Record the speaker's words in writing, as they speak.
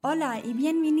Hola y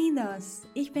bienvenidos!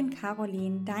 Ich bin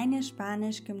Caroline, deine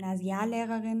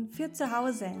Spanisch-Gymnasiallehrerin für zu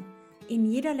Hause. In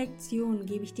jeder Lektion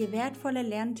gebe ich dir wertvolle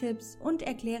Lerntipps und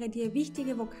erkläre dir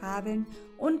wichtige Vokabeln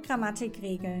und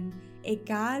Grammatikregeln,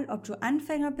 egal ob du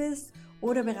Anfänger bist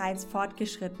oder bereits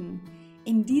fortgeschritten.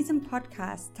 In diesem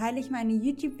Podcast teile ich meine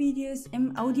YouTube-Videos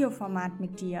im Audioformat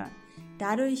mit dir.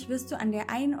 Dadurch wirst du an der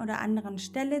einen oder anderen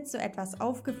Stelle zu etwas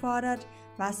aufgefordert,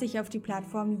 was sich auf die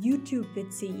Plattform YouTube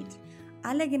bezieht.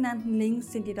 Alle genannten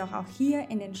Links sind jedoch auch hier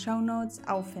in den Shownotes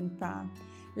auffindbar.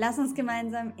 Lass uns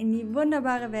gemeinsam in die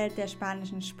wunderbare Welt der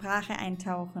spanischen Sprache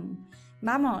eintauchen.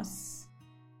 ¡Vamos!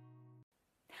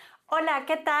 Hola,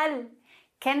 ¿qué tal?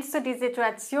 Kennst du die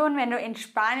Situation, wenn du in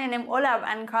Spanien im Urlaub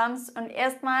ankommst und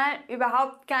erstmal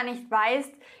überhaupt gar nicht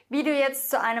weißt, wie du jetzt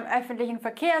zu einem öffentlichen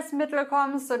Verkehrsmittel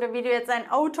kommst oder wie du jetzt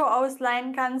ein Auto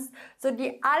ausleihen kannst? So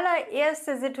die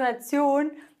allererste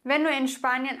Situation, wenn du in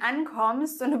Spanien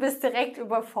ankommst und du bist direkt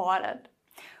überfordert.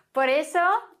 Por eso,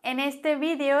 en este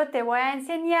video te voy a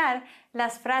enseñar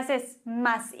las frases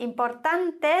más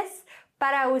importantes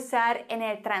para usar en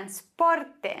el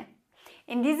transporte.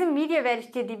 In diesem Video werde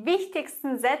ich dir die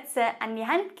wichtigsten Sätze an die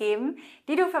Hand geben,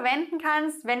 die du verwenden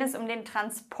kannst, wenn es um den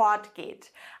Transport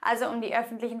geht. Also um die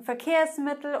öffentlichen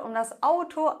Verkehrsmittel, um das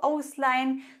Auto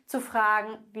ausleihen, zu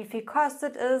fragen, wie viel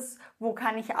kostet es, wo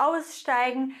kann ich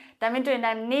aussteigen, damit du in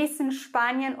deinem nächsten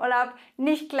Spanienurlaub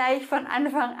nicht gleich von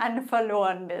Anfang an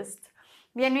verloren bist.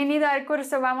 Bienvenido al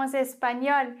curso Vamos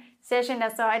Español. Sehr schön,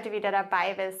 dass du heute wieder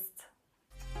dabei bist.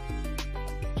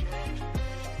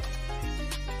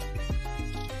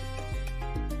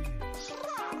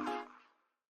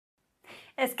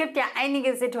 Es gibt ja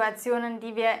einige Situationen,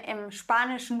 die wir im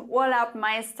spanischen Urlaub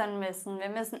meistern müssen. Wir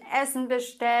müssen Essen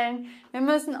bestellen, wir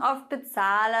müssen oft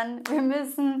bezahlen, wir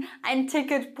müssen ein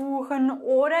Ticket buchen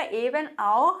oder eben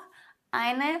auch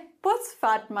eine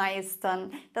Busfahrt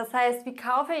meistern. Das heißt, wie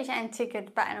kaufe ich ein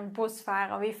Ticket bei einem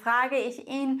Busfahrer? Wie frage ich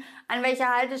ihn, an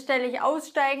welcher Haltestelle ich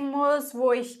aussteigen muss,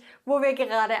 wo wir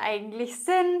gerade eigentlich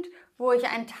sind, wo ich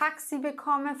ein Taxi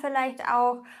bekomme vielleicht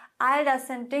auch. All das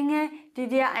sind Dinge, die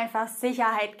dir einfach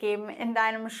Sicherheit geben in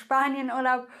deinem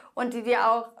Spanienurlaub und die dir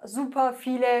auch super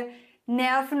viele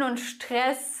Nerven und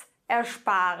Stress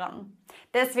ersparen.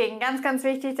 Deswegen ganz, ganz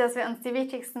wichtig, dass wir uns die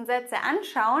wichtigsten Sätze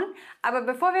anschauen. Aber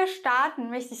bevor wir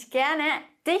starten, möchte ich gerne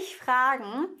dich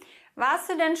fragen, warst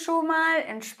du denn schon mal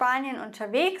in Spanien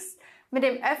unterwegs mit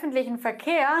dem öffentlichen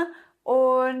Verkehr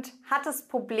und hattest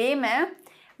Probleme?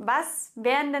 Was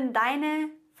wären denn deine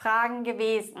Fragen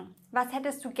gewesen? Was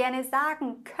hättest du gerne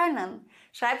sagen können?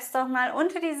 Schreib's doch mal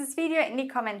unter dieses Video in die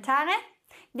Kommentare.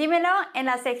 Dímelo en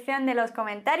la sección de los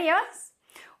comentarios.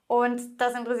 Und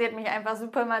das interessiert mich einfach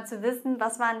super mal zu wissen,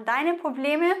 was waren deine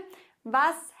Probleme?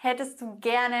 Was hättest du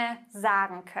gerne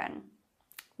sagen können?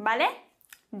 ¿Vale?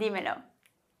 Dímelo.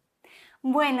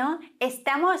 Bueno,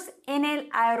 estamos en el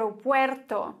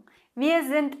aeropuerto. Wir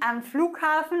sind am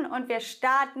Flughafen und wir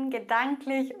starten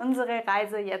gedanklich unsere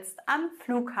Reise jetzt am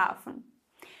Flughafen.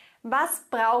 Was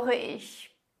brauche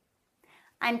ich?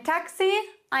 Ein Taxi,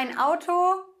 ein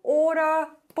Auto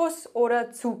oder Bus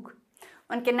oder Zug?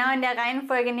 Und genau in der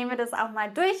Reihenfolge nehmen wir das auch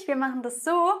mal durch. Wir machen das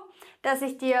so, dass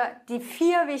ich dir die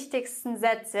 4 wichtigsten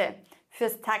Sätze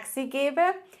fürs Taxi gebe,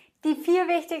 die 4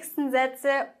 wichtigsten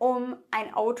Sätze, um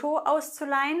ein Auto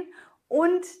auszuleihen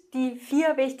und die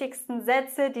 4 wichtigsten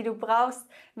Sätze, die du brauchst,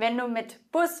 wenn du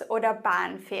mit Bus oder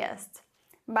Bahn fährst.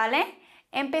 ¿Vale?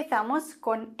 Empezamos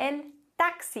con el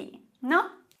taxi, ¿no?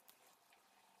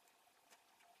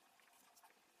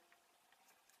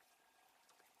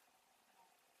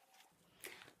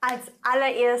 Als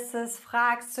allererstes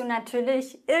fragst du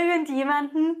natürlich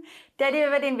irgendjemanden, der dir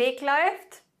über den Weg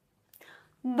läuft.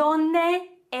 ¿Dónde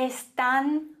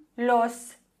están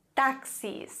los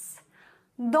taxis?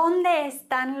 ¿Dónde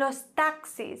están los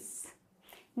taxis?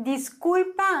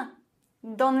 Disculpa,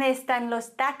 ¿dónde están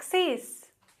los taxis?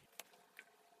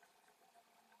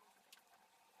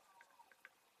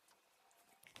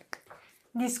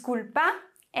 Disculpa,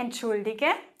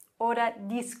 entschuldige, oder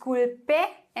disculpe,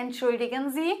 entschuldigen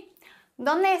Sie.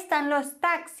 ¿Dónde están los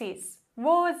taxis?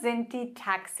 Wo sind die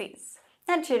Taxis?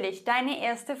 Natürlich, deine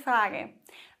erste Frage.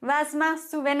 Was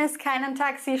machst du, wenn es keinen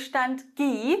Taxistand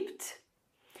gibt?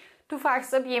 Du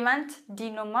fragst, ob jemand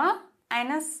die Nummer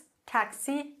eines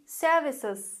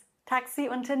Taxi-Services,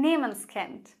 Taxi-Unternehmens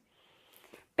kennt.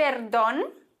 Perdón,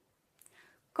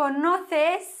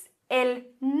 ¿conoces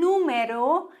el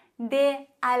número de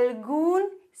algún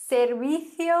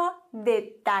servicio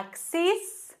de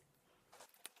taxis?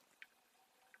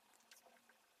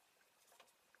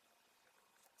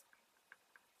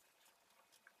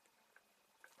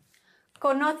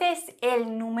 ¿Conoces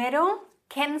el número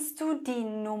Kennst du die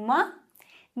Nummer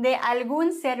de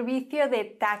algún servicio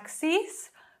de taxis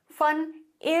von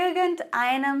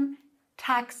irgendeinem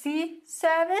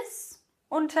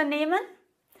Taxi-Service-Unternehmen?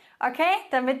 Okay,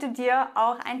 damit du dir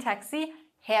auch ein Taxi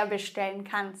herbestellen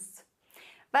kannst.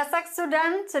 Was sagst du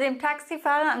dann zu dem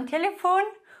Taxifahrer am Telefon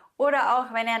oder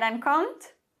auch wenn er dann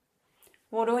kommt?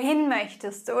 Wo du hin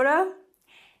möchtest, oder?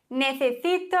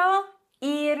 Necesito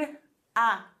ir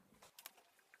a.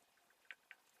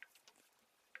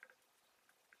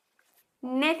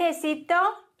 Necesito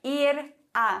ir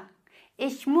a.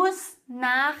 Ich muss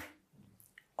nach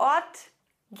Ort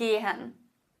gehen.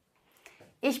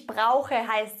 Ich brauche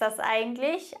heißt das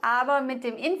eigentlich, aber mit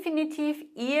dem Infinitiv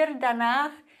ir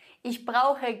danach. Ich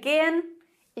brauche gehen,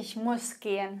 ich muss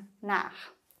gehen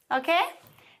nach. Okay?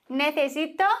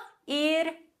 Necesito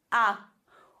ir a.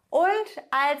 Und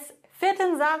als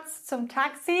vierten Satz zum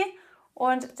Taxi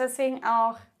und deswegen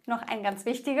auch noch ein ganz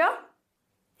wichtiger.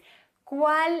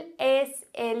 ¿Cuál es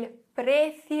el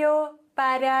precio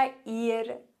para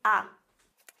ir a?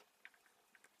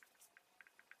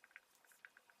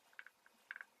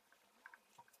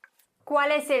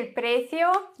 ¿Cuál es el precio?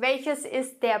 Welches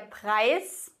ist der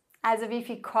Preis? Also wie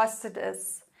viel kostet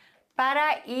es?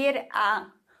 Para ir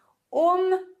a.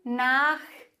 Nach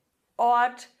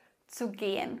Ort zu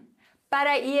gehen.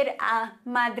 Para ir a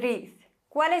Madrid.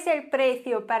 ¿Cuál es el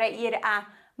precio para ir a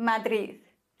Madrid?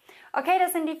 Okay,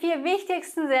 das sind die 4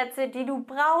 wichtigsten Sätze, die du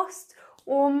brauchst,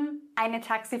 um eine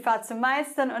Taxifahrt zu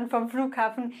meistern und vom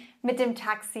Flughafen mit dem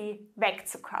Taxi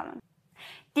wegzukommen.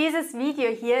 Dieses Video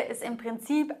hier ist im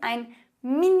Prinzip ein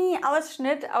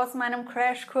Mini-Ausschnitt aus meinem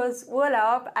Crashkurs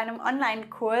Urlaub, einem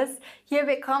Online-Kurs. Hier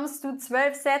bekommst du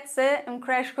 12 Sätze. Im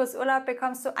Crashkurs Urlaub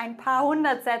bekommst du ein paar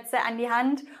 100 Sätze an die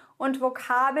Hand und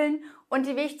Vokabeln und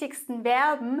die wichtigsten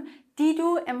Verben, die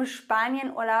du im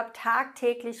Spanienurlaub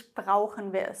tagtäglich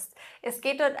brauchen wirst. Es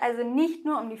geht dort also nicht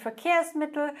nur um die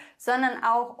Verkehrsmittel, sondern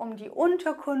auch um die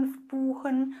Unterkunft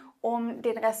buchen, um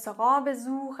den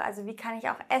Restaurantbesuch, also wie kann ich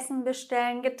auch Essen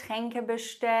bestellen, Getränke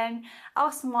bestellen.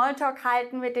 Auch Smalltalk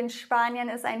halten mit den Spaniern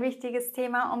ist ein wichtiges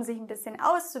Thema, um sich ein bisschen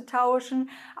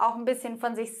auszutauschen, auch ein bisschen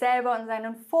von sich selber und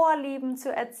seinen Vorlieben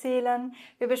zu erzählen.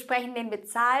 Wir besprechen den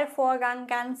Bezahlvorgang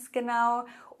ganz genau.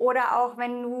 Oder auch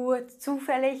wenn du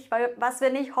zufällig, was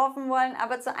wir nicht hoffen wollen,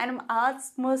 aber zu einem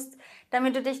Arzt musst,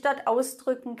 damit du dich dort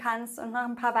ausdrücken kannst und noch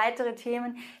ein paar weitere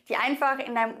Themen, die einfach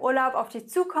in deinem Urlaub auf dich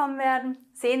zukommen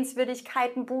werden.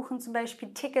 Sehenswürdigkeiten buchen, zum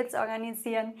Beispiel Tickets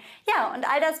organisieren. Ja,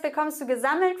 und all das bekommst du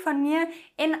gesammelt von mir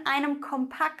in einem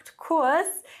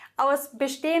Kompaktkurs,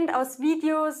 bestehend aus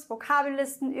Videos,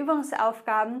 Vokabellisten,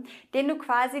 Übungsaufgaben, den du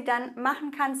quasi dann machen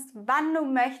kannst, wann du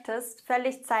möchtest,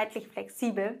 völlig zeitlich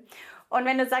flexibel. Und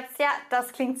wenn du sagst, ja,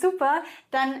 das klingt super,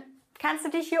 dann kannst du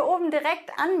dich hier oben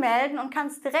direkt anmelden und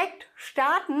kannst direkt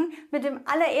starten mit dem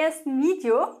allerersten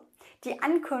Video, die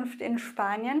Ankunft in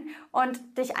Spanien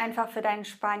und dich einfach für deinen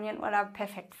Spanienurlaub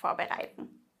perfekt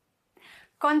vorbereiten.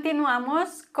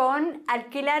 Continuamos con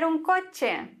alquilar un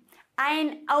coche.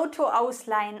 Ein Auto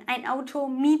ausleihen, ein Auto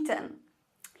mieten.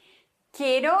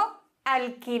 Quiero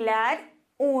alquilar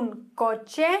un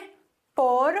coche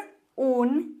por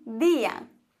un día.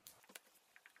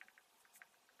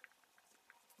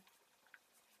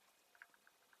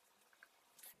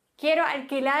 Quiero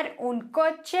alquilar un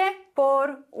coche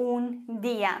por un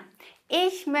día.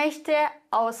 Ich möchte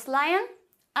ausleihen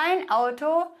ein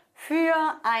Auto für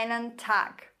einen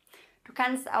Tag. Du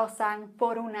kannst auch sagen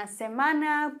por una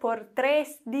semana, por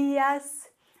 3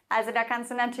 días. Also da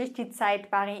kannst du natürlich die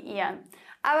Zeit variieren.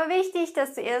 Aber wichtig,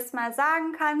 dass du erstmal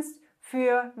sagen kannst,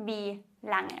 für wie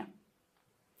lange.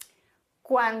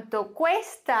 ¿Cuánto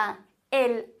cuesta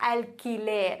el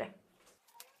alquiler?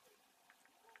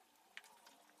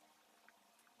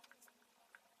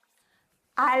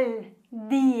 Al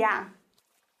día.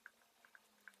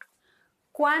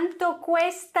 ¿Cuánto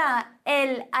cuesta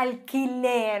el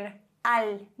alquiler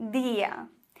al día?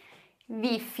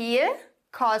 Wie viel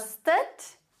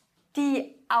kostet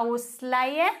die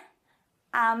Ausleihe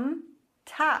am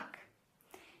Tag?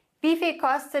 Wie viel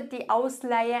kostet die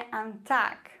Ausleihe am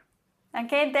Tag?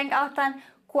 Okay, denk auch dran,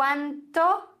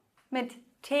 cuánto mit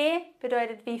T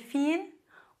bedeutet wie viel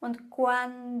und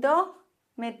cuándo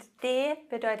mit D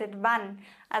bedeutet wann.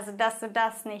 Also, dass du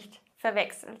das nicht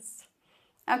verwechselst.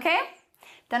 Okay?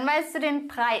 Dann weißt du den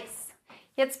Preis.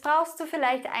 Jetzt brauchst du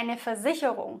vielleicht eine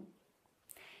Versicherung.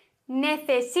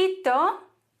 Necesito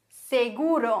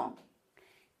seguro.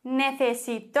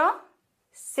 Necesito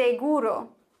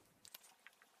seguro.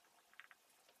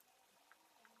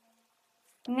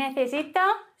 Necesito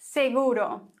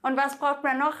seguro. Und was braucht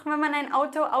man noch, wenn man ein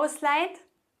Auto ausleiht?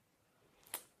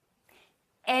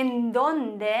 ¿En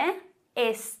dónde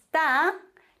está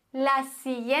la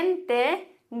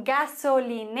siguiente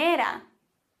gasolinera?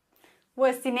 Wo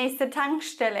ist die nächste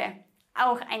Tankstelle?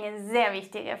 Auch eine sehr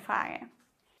wichtige Frage.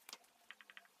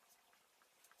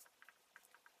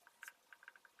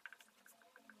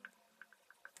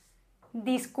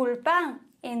 Disculpa,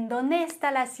 ¿en dónde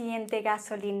está la siguiente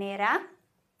gasolinera?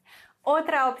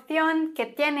 Otra opción que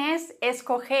tienes es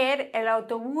coger el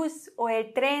autobús o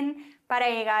el tren para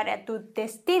llegar a tu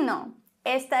destino.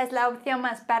 Esta es la opción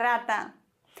más barata,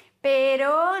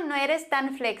 pero no eres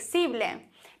tan flexible.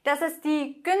 Das ist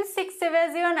die günstigste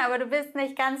Version, aber du bist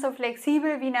nicht ganz so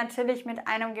flexibel wie natürlich mit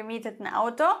einem gemieteten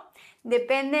Auto.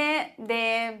 Depende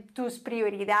de tus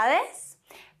prioridades.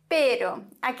 Pero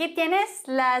aquí tienes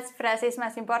las frases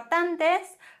más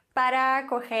importantes para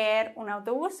coger un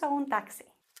autobús o un taxi.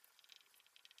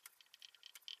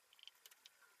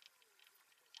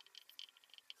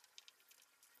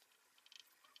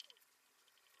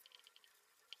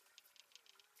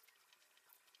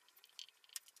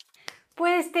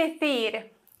 Puedes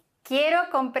decir, quiero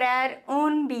comprar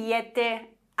un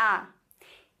billete A.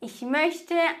 Ich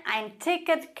möchte ein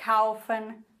Ticket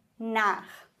kaufen nach.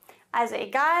 Also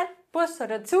egal, Bus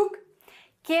oder Zug,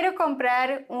 quiero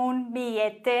comprar un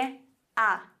billete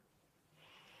A.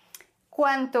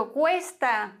 ¿Cuánto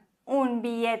cuesta un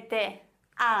billete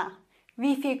A?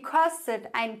 Wie viel kostet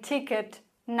ein Ticket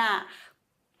nach?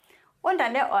 Und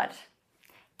dann der Ort.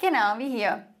 Genau wie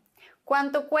hier.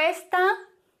 ¿Cuánto cuesta?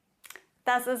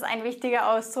 Das ist ein wichtiger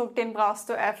Ausdruck, den brauchst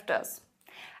du öfters.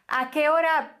 ¿A qué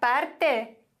hora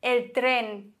parte el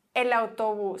tren, el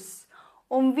autobús?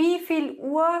 Um wie viel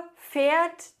Uhr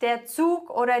fährt der Zug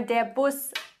oder der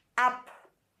Bus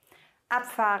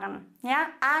abfahren? Ja,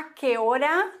 ¿a qué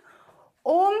hora?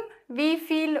 Um wie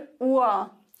viel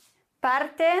Uhr?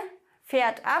 Parte,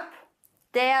 fährt ab,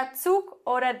 der Zug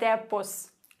oder der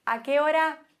Bus. ¿A qué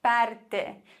hora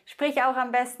parte? Sprich auch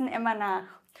am besten immer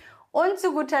nach. Und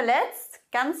zu guter Letzt,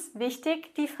 ganz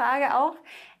wichtig, die Frage auch,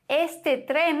 este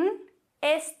tren,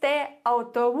 este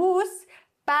autobús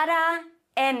para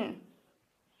en.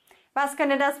 Was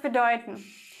könnte das bedeuten?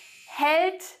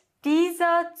 Hält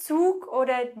dieser Zug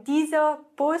oder dieser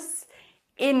Bus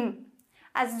in?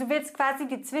 Also du willst quasi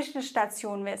die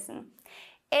Zwischenstation wissen.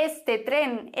 Este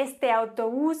tren, este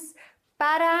autobús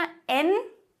para en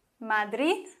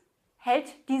Madrid.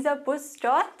 Hält dieser Bus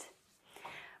dort?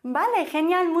 Vale,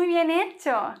 genial, muy bien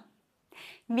hecho.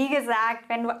 Wie gesagt,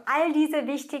 wenn du all diese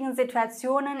wichtigen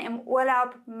Situationen im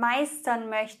Urlaub meistern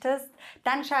möchtest,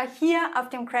 dann schau hier auf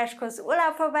dem Crashkurs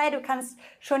Urlaub vorbei. Du kannst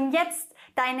schon jetzt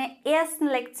deine ersten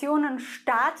Lektionen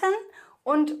starten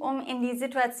und um in die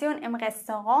Situation im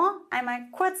Restaurant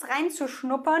einmal kurz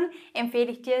reinzuschnuppern,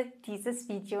 empfehle ich dir dieses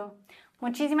Video.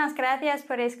 Muchísimas gracias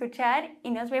por escuchar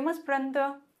y nos vemos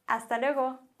pronto. Hasta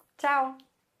luego. Ciao.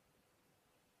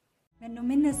 Wenn du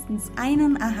mindestens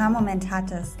einen Aha-Moment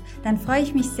hattest, dann freue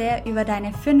ich mich sehr über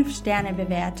deine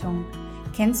 5-Sterne-Bewertung.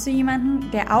 Kennst du jemanden,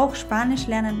 der auch Spanisch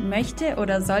lernen möchte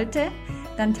oder sollte?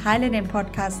 Dann teile den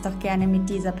Podcast doch gerne mit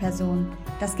dieser Person.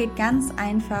 Das geht ganz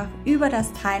einfach über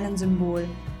das Teilen-Symbol.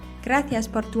 Gracias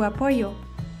por tu apoyo.